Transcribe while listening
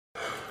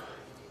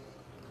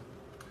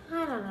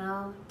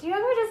Do you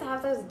ever just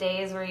have those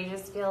days where you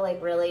just feel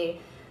like really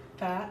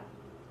fat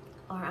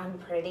or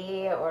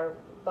unpretty or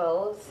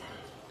both?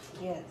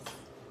 Yes.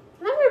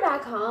 Remember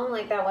back home,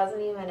 like that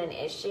wasn't even an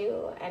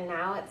issue, and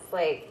now it's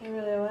like... It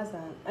really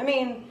wasn't. I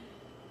mean,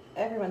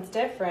 everyone's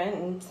different,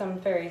 and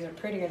some fairies are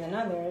prettier than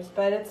others,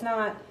 but it's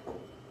not,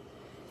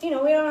 we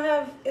don't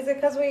have, is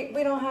it because we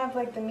don't have,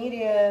 like, the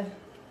media?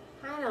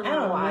 I don't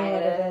know why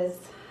it is.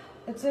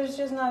 There's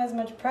just not as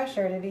much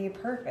pressure to be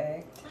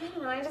perfect. I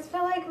don't know, I just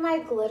feel like my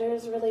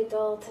glitter's really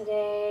dull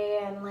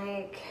today, and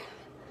like...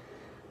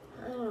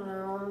 I don't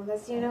know,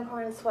 this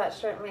unicorn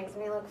sweatshirt makes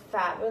me look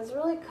fat, but it's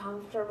really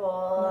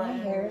comfortable. My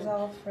hair's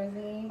all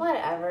frizzy.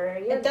 Whatever,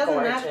 you're It doesn't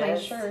gorgeous. match my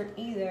shirt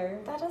either.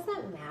 That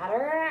doesn't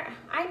matter.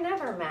 I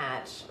never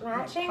match.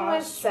 Matching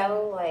was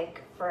so,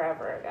 like,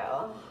 forever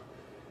ago.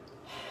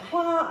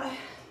 Well,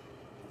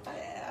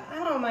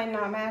 I don't mind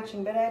not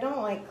matching, but I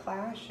don't like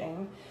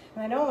clashing.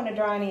 And I don't want to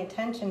draw any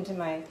attention to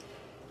my...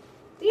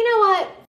 You know what?